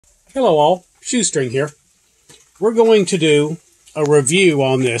Hello all, Shoestring here. We're going to do a review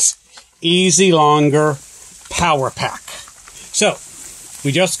on this EASYLONGER power pack. So,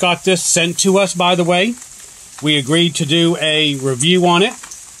 we just got this sent to us, by the way. We agreed to do a review on it.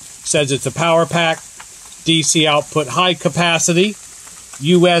 Says it's a power pack, DC output, high capacity,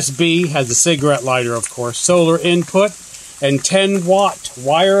 USB, has a cigarette lighter of course, solar input, and 10-watt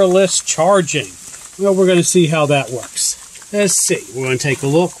wireless charging. Well, we're going to see how that works. Let's see. We're going to take a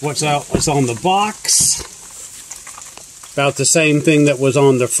look. What's on the box? About the same thing that was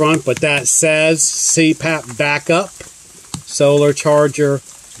on the front, but that says CPAP Backup, solar charger,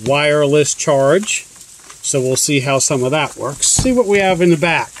 wireless charge. So we'll see how some of that works. See what we have in the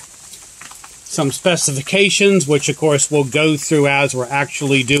back. Some specifications, which of course we'll go through as we're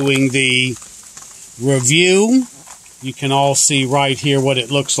actually doing the review. You can all see right here what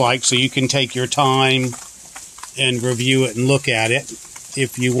it looks like, so you can take your time and review it and look at it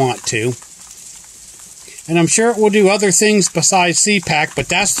if you want to. And I'm sure it will do other things besides CPAP, but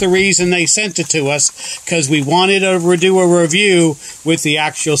that's the reason they sent it to us, because we wanted to do a review with the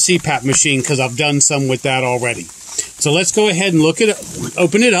actual CPAP machine, because I've done some with that already. So let's go ahead and look at it,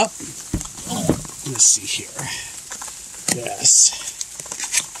 open it up. Let's see here. Yes.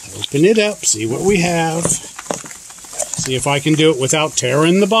 Open it up, see what we have. See if I can do it without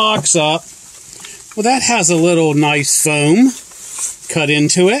tearing the box up. Well, that has a little nice foam cut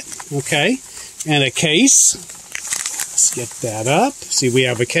into it, okay, and a case. Let's get that up. See, we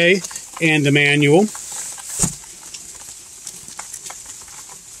have a case and a manual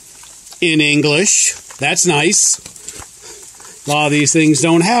in English. That's nice. A lot of these things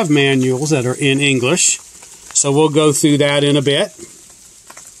don't have manuals that are in English, so we'll go through that in a bit.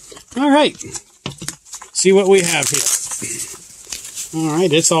 All right, see what we have here. All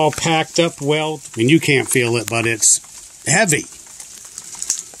right, it's all packed up well. I mean, you can't feel it, but it's heavy.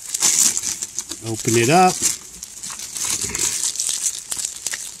 Open it up.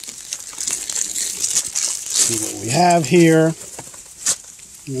 See what we have here.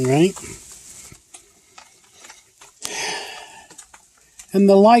 All right. And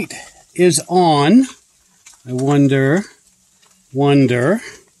the light is on. I wonder.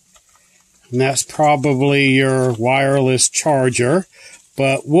 And that's probably your wireless charger.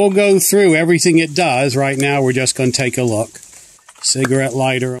 But we'll go through everything it does. Right now, we're just going to take a look. Cigarette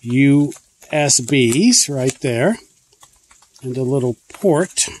lighter, USBs right there. And a little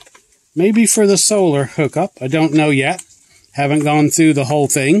port. Maybe for the solar hookup. I don't know yet. Haven't gone through the whole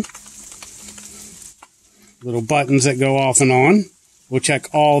thing. Little buttons that go off and on. We'll check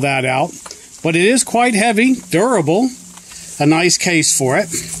all that out. But it is quite heavy, durable. A nice case for it.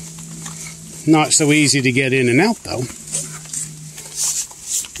 Not so easy to get in and out, though.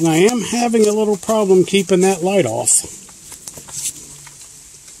 And I am having a little problem keeping that light off.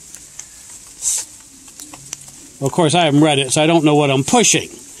 Well, of course, I haven't read it, so I don't know what I'm pushing.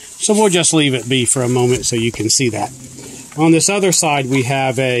 So we'll just leave it be for a moment so you can see that. On this other side, we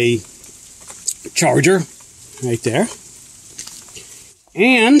have a charger right there.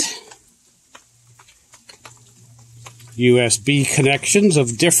 And USB connections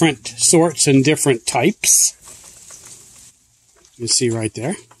of different sorts and different types. You see right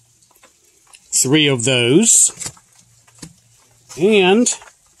there. 3 of those. And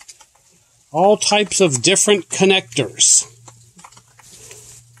all types of different connectors.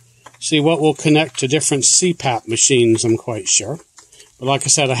 See what will connect to different CPAP machines, I'm quite sure. But like I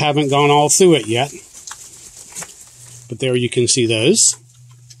said, I haven't gone all through it yet. But there you can see those.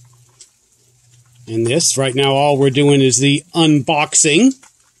 And this, right now, all we're doing is the unboxing.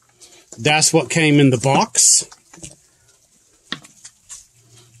 That's what came in the box.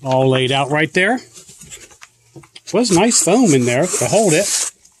 All laid out right there. Was nice foam in there to hold it.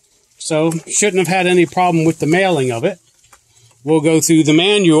 So, shouldn't have had any problem with the mailing of it. We'll go through the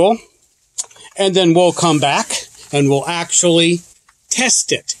manual. And then we'll come back and we'll actually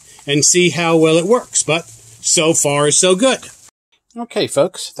test it and see how well it works. But so far, so good. Okay,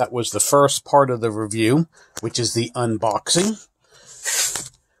 folks, that was the first part of the review, which is the unboxing.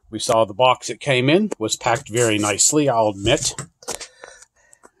 We saw the box it came in, was packed very nicely, I'll admit.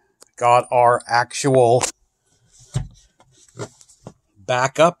 Got our actual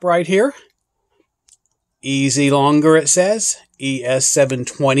backup right here. EASYLONGER, it says,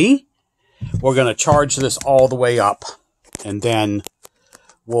 ES720. We're going to charge this all the way up, and then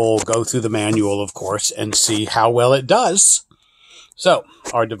we'll go through the manual, of course, and see how well it does. So,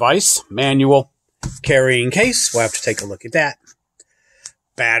 our device, manual, carrying case, we'll have to take a look at that.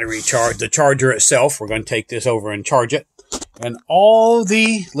 Battery charge, the charger itself, we're going to take this over and charge it. And all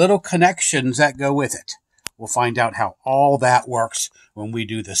the little connections that go with it. we'll find out how all that works when we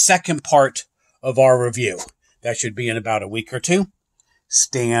do the second part of our review. That should be in about a week or two.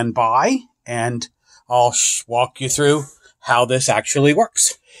 Stand by, and I'll walk you through how this actually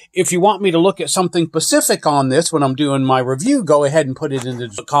works. If you want me to look at something specific on this when I'm doing my review, go ahead and put it in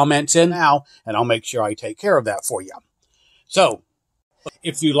the comments in now, and I'll make sure I take care of that for you. So,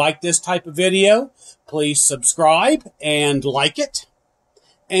 if you like this type of video, please subscribe and like it.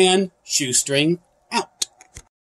 And shoestring